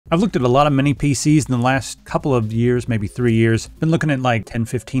I've looked at a lot of mini PCs in the last couple of years, maybe 3 years. Been looking at like 10,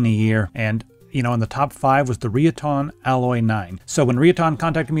 15 a year, and you know, in the top 5 was the Reatan A8. So when Reatan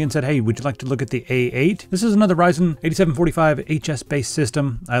contacted me and said, hey, would you like to look at the A8? This is another Ryzen 8745 HS based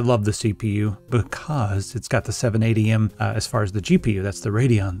system. I love the CPU because it's got the 780M as far as the GPU. That's the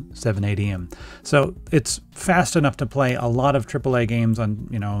Radeon 780M. So it's fast enough to play a lot of AAA games on,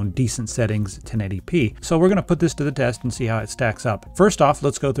 you know, decent settings, 1080p. So we're going to put this to the test and see how it stacks up. First off,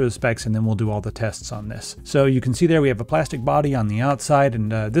 let's go through the specs and then we'll do all the tests on this. So you can see there we have a plastic body on the outside, and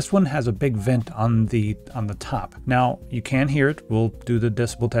this one has a big vent on the top. Now you can hear it. We'll do the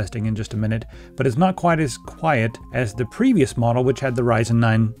decibel testing in just a minute, but it's not quite as quiet as the previous model, which had the Ryzen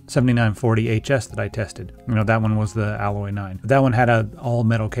 9 7940 HS that I tested. You know, that one was the Alloy 9. That one had an all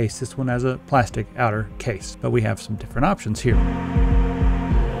metal case. This one has a plastic outer case, but we have some different options here.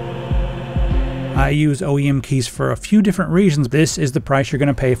 I use OEM keys for a few different reasons. This is the price you're going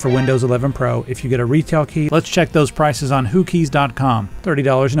to pay for Windows 11 Pro if you get a retail key. Let's check those prices on whokeys.com.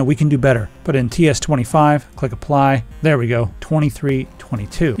 $30, you know, we can do better. Put in TS25, click apply. There we go,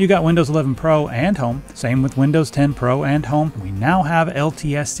 $23.22. You got Windows 11 Pro and Home. Same with Windows 10 Pro and Home. We now have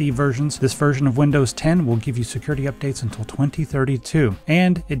LTSC versions. This version of Windows 10 will give you security updates until 2032.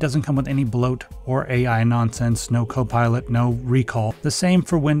 And it doesn't come with any bloat or AI nonsense, no Copilot, no recall. The same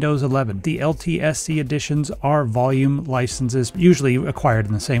for Windows 11. The LTSC editions are volume licenses, usually acquired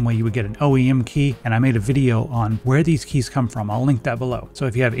in the same way you would get an OEM key, and I made a video on where these keys come from. I'll link that below. So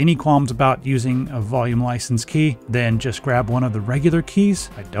if you have any qualms about using a volume license key, then just grab one of the regular keys.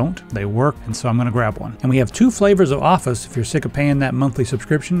 I don't, they work, and so I'm going to grab one. And we have 2 flavors of Office. If you're sick of paying that monthly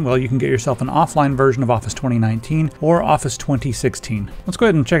subscription, well, you can get yourself an offline version of Office 2019 or Office 2016. Let's go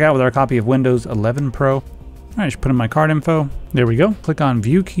ahead and check out with our copy of Windows 11 Pro. All right, just put in my card info. There we go. Click on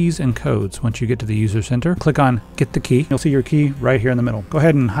View Keys and Codes. Once you get to the User Center, click on Get the Key. You'll see your key right here in the middle. Go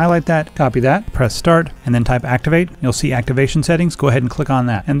ahead and highlight that, copy that, press Start, and then type Activate. You'll see Activation Settings. Go ahead and click on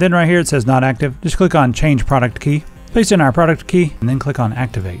that. And then right here it says Not Active. Just click on Change Product Key. Paste in our product key and then click on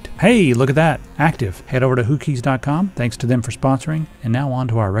Activate. Hey, look at that, active. Head over to whokeys.com. Thanks to them for sponsoring. And now on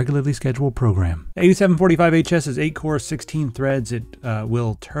to our regularly scheduled program. 8745HS is 8 cores, 16 threads. It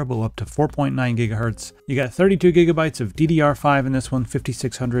will turbo up to 4.9 gigahertz. You got 32 gigabytes of DDR5 in this one,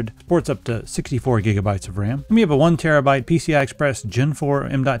 5600. Supports up to 64 gigabytes of RAM. And we have a 1 terabyte PCI Express Gen 4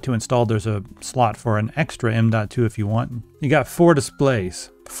 M.2 installed. There's a slot for an extra M.2 if you want. You got 4 displays,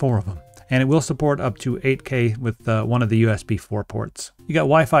 4 of them. And it will support up to 8K with one of the USB4 ports. You got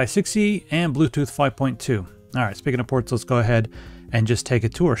Wi-Fi 6E and Bluetooth 5.2. All right, speaking of ports, let's go ahead and just take a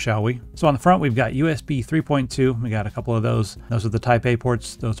tour, shall we? So on the front, we've got USB 3.2. We got a couple of those. Those are the Type A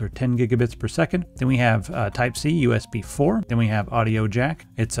ports. Those are 10 gigabits per second. Then we have Type C, USB 4. Then we have audio jack.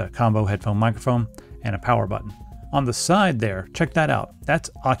 It's a combo headphone microphone and a power button. On the side there, check that out. That's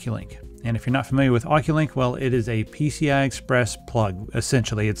Oculink. And if you're not familiar with Oculink, well, it is a PCI Express plug,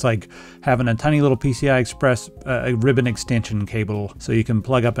 essentially. It's like having a tiny little PCI Express ribbon extension cable, so you can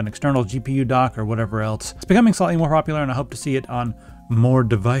plug up an external GPU dock or whatever else. It's becoming slightly more popular, and I hope to see it on more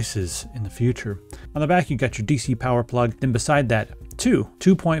devices in the future. On the back, you got your DC power plug. Then beside that,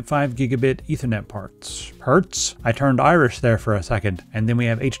 2.5 gigabit Ethernet ports. Hertz? I turned Irish there for a second. And then we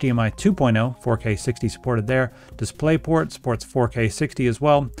have HDMI 2.0, 4K 60 supported there. DisplayPort supports 4K 60 as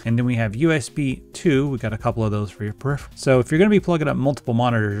well. And then we have USB 2. We got a couple of those for your peripheral. So if you're going to be plugging up multiple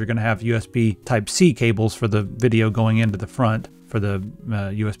monitors, you're going to have USB Type C cables for the video going into the front for the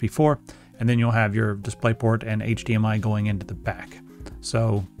USB 4. And then you'll have your DisplayPort and HDMI going into the back.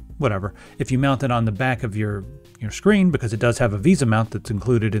 So whatever. If you mount it on the back of your screen, because it does have a Visa mount that's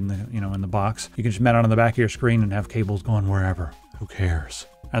included in the in the box, you can just mount it on the back of your screen and have cables going wherever. Who cares?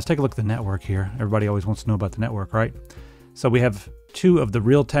 Let's take a look at the network here. Everybody always wants to know about the network, right? So we have 2 of the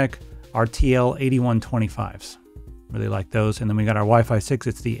Realtek RTL 8125s. Really like those. And then we got our Wi-Fi 6.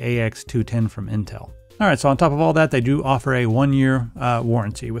 It's the AX210 from Intel. All right, so on top of all that, they do offer a 1-year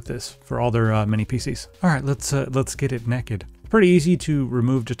warranty with this for all their mini PCs. All right, let's get it naked. Pretty easy to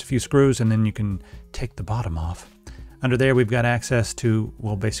remove just a few screws, and then you can take the bottom off. Under there, we've got access to,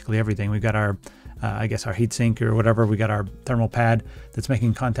 well, basically everything. We've got our, I guess our heatsink or whatever. We got our thermal pad that's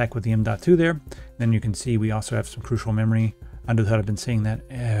making contact with the M.2 there. Then you can see we also have some crucial memory under the hood. I've been seeing that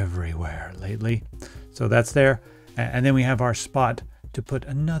everywhere lately. So that's there. And then we have our spot to put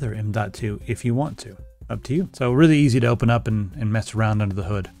another M.2 if you want to. Up to you. So really easy to open up and mess around under the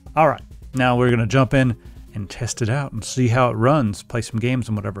hood. All right, now we're gonna jump in and test it out and see how it runs, play some games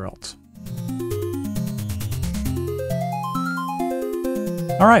and whatever else.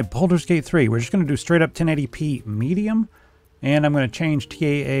 All right, Baldur's Gate 3. We're just gonna do straight up 1080p medium, and I'm gonna change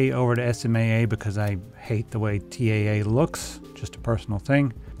TAA over to SMAA because I hate the way TAA looks, just a personal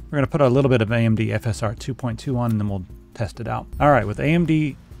thing. We're going to put a little bit of AMD FSR 2.2 on, and then we'll test it out. All right, with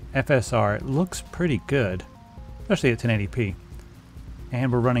AMD FSR, it looks pretty good, especially at 1080p.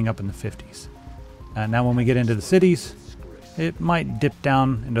 And we're running up in the 50s. Now when we get into the cities, it might dip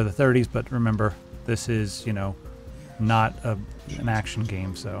down into the 30s, but remember, this is, you know, not an action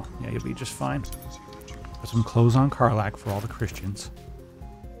game, so yeah, you'll be just fine. Put some clothes on Carlac for all the Christians.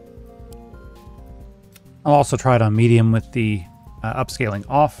 I'll also try it on medium with the upscaling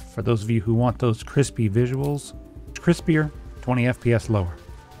off for those of you who want those crispy visuals. Crispier, 20 FPS lower.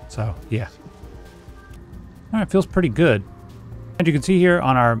 So yeah. All right, feels pretty good. And you can see here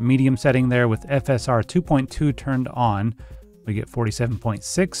on our medium setting there with FSR 2.2 turned on, we get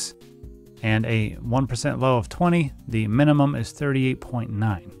 47.6 and a 1% low of 20. The minimum is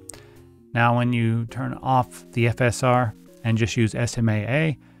 38.9. Now when you turn off the FSR and just use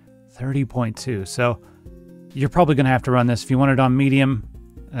SMAA, 30.2. So you're probably going to have to run this. If you want it on medium,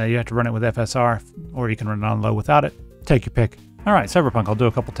 you have to run it with FSR, or you can run it on low without it. Take your pick. All right, Cyberpunk, I'll do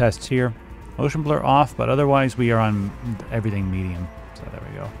a couple tests here. Motion blur off, but otherwise we are on everything medium. So there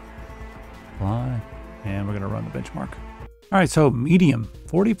we go. Apply, and we're going to run the benchmark. All right, so medium,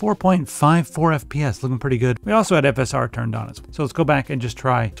 44.54 FPS, looking pretty good. We also had FSR turned on. So let's go back and just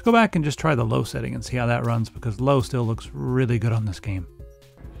try. Let's go back and just try the low setting and see how that runs, because low still looks really good on this game.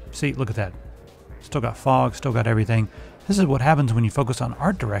 See, look at that. Still got fog, still got everything. This is what happens when you focus on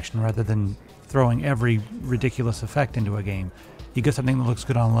art direction rather than throwing every ridiculous effect into a game. You get something that looks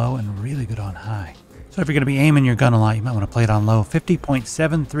good on low and really good on high. So if you're going to be aiming your gun a lot, you might want to play it on low.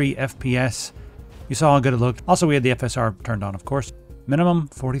 50.73 FPS. You saw how good it looked. Also, we had the FSR turned on, of course. Minimum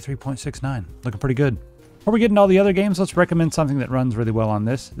 43.69. Looking pretty good. Before we get into all the other games, let's recommend something that runs really well on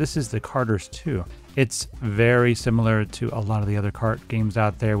this. This is the Carters 2. It's very similar to a lot of the other kart games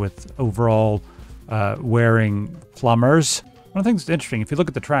out there with overall wearing plumbers. One of the things that's interesting, if you look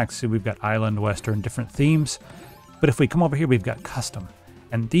at the tracks, see we've got Island, Western, different themes. But if we come over here, we've got Custom.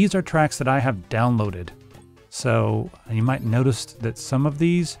 And these are tracks that I have downloaded. So you might notice that some of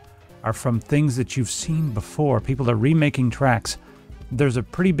these are from things that you've seen before. People are remaking tracks. There's a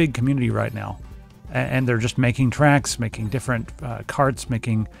pretty big community right now. And they're just making tracks, making different karts,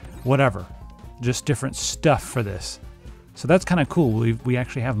 making whatever. Just different stuff for this. So that's kind of cool. We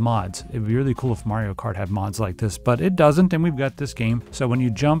actually have mods. It'd be really cool if Mario Kart had mods like this, but it doesn't, and we've got this game. So when you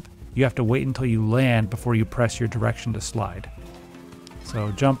jump, you have to wait until you land before you press your direction to slide.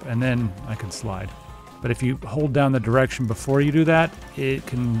 So jump, and then I can slide. But if you hold down the direction before you do that, it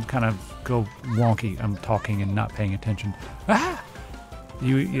can kind of go wonky. I'm talking and not paying attention. Ah!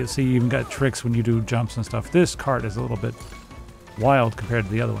 You see, you even got tricks when you do jumps and stuff. This kart is a little bit wild compared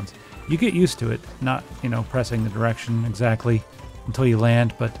to the other ones. You get used to it, not, you know, pressing the direction exactly until you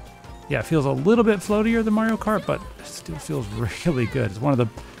land. But yeah, it feels a little bit floatier than Mario Kart, but it still feels really good. It's one of the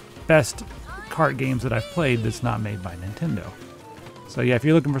best kart games that I've played that's not made by Nintendo. So yeah, if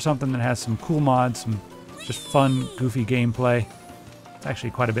you're looking for something that has some cool mods, some just fun, goofy gameplay, it's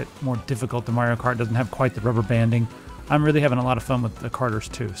actually quite a bit more difficult than Mario Kart. It doesn't have quite the rubber banding. I'm really having a lot of fun with the Carters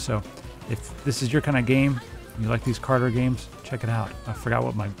too. So if this is your kind of game, and you like these Carter games, check it out. I forgot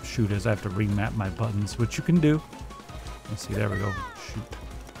what my shoot is. I have to remap my buttons, which you can do. Let's see, there we go. Shoot.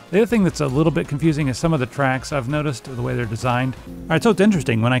 The other thing that's a little bit confusing is some of the tracks I've noticed, the way they're designed. All right, so it's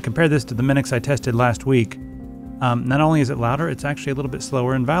interesting. When I compare this to the Minix I tested last week, not only is it louder, it's actually a little bit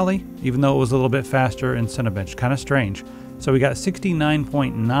slower in Valley, even though it was a little bit faster in Cinebench. Kind of strange. So we got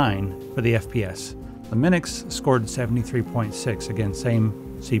 69.9 for the FPS. The Minix scored 73.6. Again, same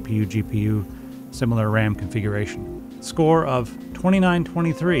CPU, GPU, similar RAM configuration. Score of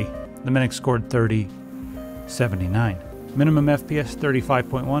 2923. The Minix scored 3079. Minimum FPS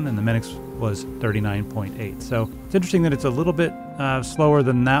 35.1, and the Minix was 39.8. So it's interesting that it's a little bit slower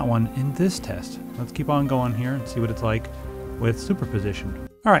than that one in this test. Let's keep on going here and see what it's like with superposition.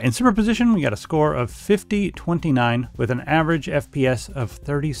 All right, in superposition, we got a score of 5029 with an average FPS of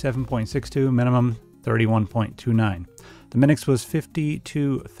 37.62, minimum 31.29. The Minix was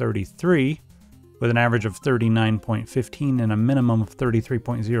 5233 with an average of 39.15 and a minimum of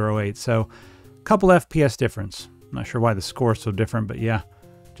 33.08. So a couple FPS difference. I'm not sure why the score is so different, but yeah,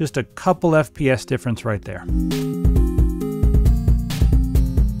 just a couple FPS difference right there.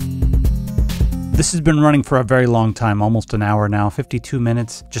 This has been running for a very long time, almost an hour now, 52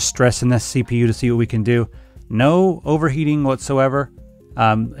 minutes, just stressing this CPU to see what we can do. No overheating whatsoever.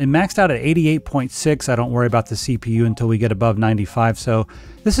 It maxed out at 88.6. I don't worry about the CPU until we get above 95, so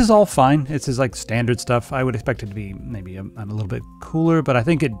this is all fine. This is like standard stuff. I would expect it to be maybe a little bit cooler, but I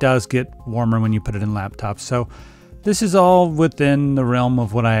think it does get warmer when you put it in laptops. So this is all within the realm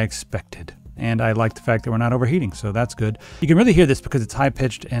of what I expected. and I like the fact that we're not overheating, so that's good. You can really hear this because it's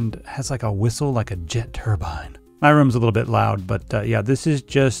high-pitched and has like a whistle, like a jet turbine. My room's a little bit loud, but yeah, this is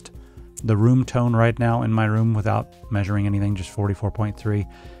just the room tone right now in my room without measuring anything, just 44.3.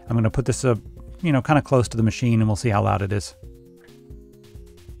 I'm going to put this up, you know, kind of close to the machine, and we'll see how loud it is.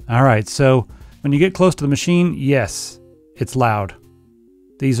 All right, so when you get close to the machine, yes, it's loud.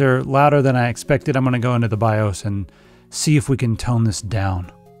 These are louder than I expected. I'm going to go into the BIOS and see if we can tone this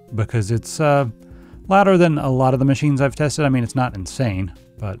down, because it's louder than a lot of the machines I've tested. I mean, it's not insane,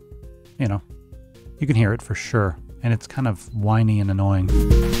 but, you know, you can hear it for sure. And it's kind of whiny and annoying.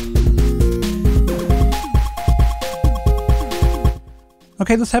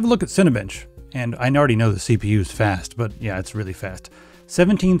 Okay, let's have a look at Cinebench. And I already know the CPU is fast, but yeah, it's really fast.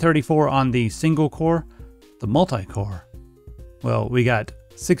 1734 on the single core. The multi-core, well, we got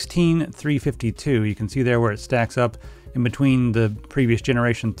 16352. You can see there where it stacks up in between the previous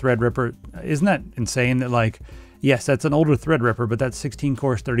generation Threadripper. Isn't that insane that, like, yes, that's an older Threadripper, but that's 16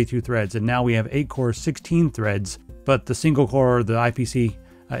 cores, 32 threads. And now we have 8 cores, 16 threads, but the single core, the IPC,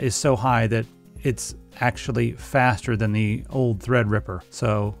 is so high that it's actually faster than the old Threadripper.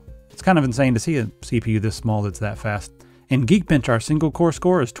 So it's kind of insane to see a CPU this small that's that fast. In Geekbench, our single core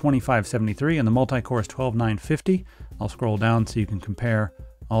score is 2573 and the multi-core is 12950. I'll scroll down so you can compare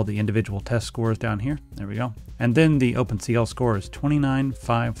all the individual test scores down here. There we go. And then the OpenCL score is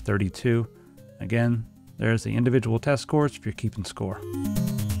 29532. Again, there's the individual test scores if you're keeping score.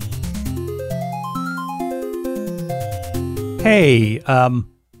 Hey,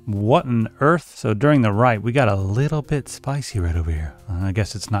 what on earth? So during the write, we got a little bit spicy right over here. I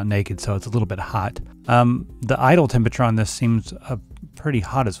guess it's not naked, so it's a little bit hot. The idle temperature on this seems pretty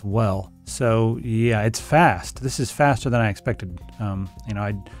hot as well. So yeah, it's fast. This is faster than I expected. You know,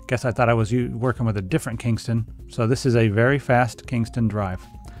 I guess I thought I was working with a different Kingston. So this is a very fast Kingston drive.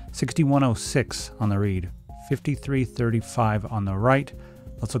 6106 on the read, 5335 on the write.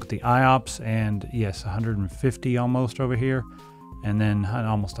 Let's look at the IOPS, and yes, 150 almost over here. And then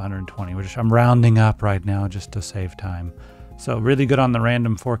almost 120, which I'm rounding up right now just to save time. So really good on the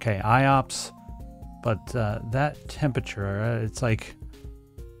random 4K IOPS, but that temperature, it's like,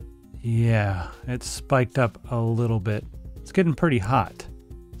 yeah, it's spiked up a little bit. It's getting pretty hot,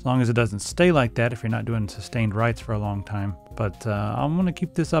 as long as it doesn't stay like that if you're not doing sustained writes for a long time. But I'm gonna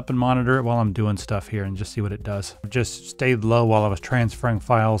keep this up and monitor it while I'm doing stuff here and just see what it does. Just stayed low while I was transferring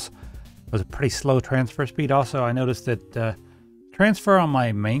files. It was a pretty slow transfer speed. Also, I noticed that transfer on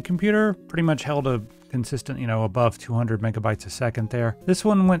my main computer pretty much held a consistent, you know, above 200 megabytes a second there. This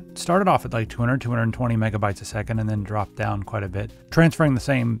one started off at like 220 megabytes a second and then dropped down quite a bit. Transferring the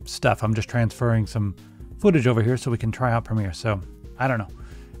same stuff. I'm just transferring some footage over here so we can try out Premiere. So I don't know.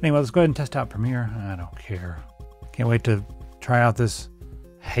 Anyway, let's go ahead and test out Premiere. I don't care. Can't wait to try out this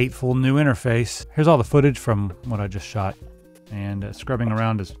hateful new interface. Here's all the footage from what I just shot. And scrubbing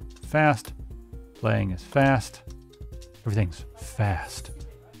around is fast. Playing is fast. Everything's fast.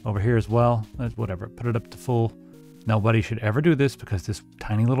 Over here as well, whatever, put it up to full. Nobody should ever do this because this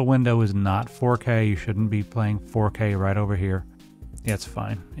tiny little window is not 4K. You shouldn't be playing 4K right over here. Yeah, it's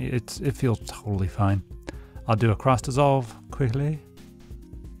fine. It feels totally fine. I'll do a cross dissolve quickly.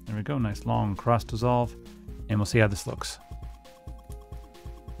 There we go, nice long cross dissolve. And we'll see how this looks.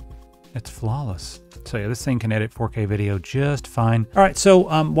 It's flawless. So yeah, this thing can edit 4K video just fine. All right,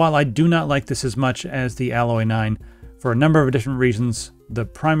 so while I do not like this as much as the Alloy 9, for a number of different reasons, the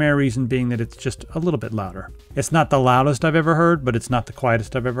primary reason being that it's just a little bit louder. It's not the loudest I've ever heard, but it's not the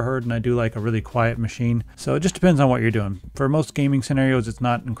quietest I've ever heard, and I do like a really quiet machine. So it just depends on what you're doing. For most gaming scenarios, it's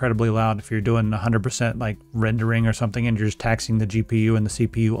not incredibly loud. If you're doing 100% like rendering or something and you're just taxing the GPU and the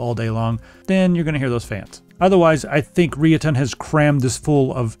CPU all day long, then you're gonna hear those fans. Otherwise, I think Reatan has crammed this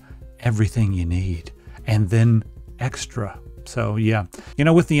full of everything you need, and then extra. So yeah, you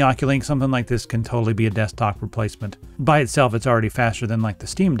know, with the Oculink, something like this can totally be a desktop replacement. By itself, it's already faster than like the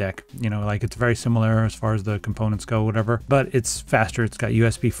Steam Deck. You know, like it's very similar as far as the components go, whatever, but it's faster. It's got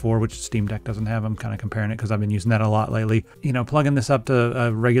USB4, which Steam Deck doesn't have. I'm kind of comparing it because I've been using that a lot lately. You know, plugging this up to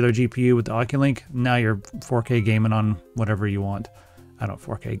a regular GPU with the Oculink, now you're 4K gaming on whatever you want. I don't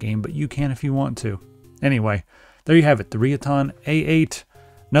 4K game, but you can if you want to. Anyway, there you have it, the Reatan A8.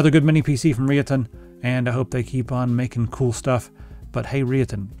 Another good mini PC from Reatan. And I hope they keep on making cool stuff. But hey,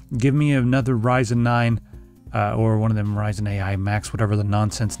 Reatan, give me another Ryzen 9 or one of them Ryzen AI Max, whatever the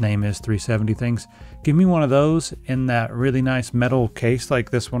nonsense name is, 370 things. Give me one of those in that really nice metal case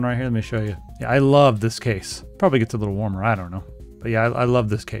like this one right here. Let me show you. Yeah, I love this case. Probably gets a little warmer, I don't know. But yeah, I love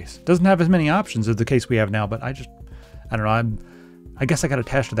this case. Doesn't have as many options as the case we have now, but I don't know. I guess I got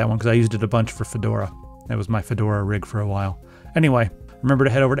attached to that one because I used it a bunch for Fedora. That was my Fedora rig for a while. Anyway, Remember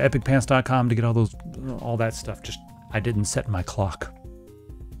to head over to epicpants.com to get all that stuff. I didn't set my clock.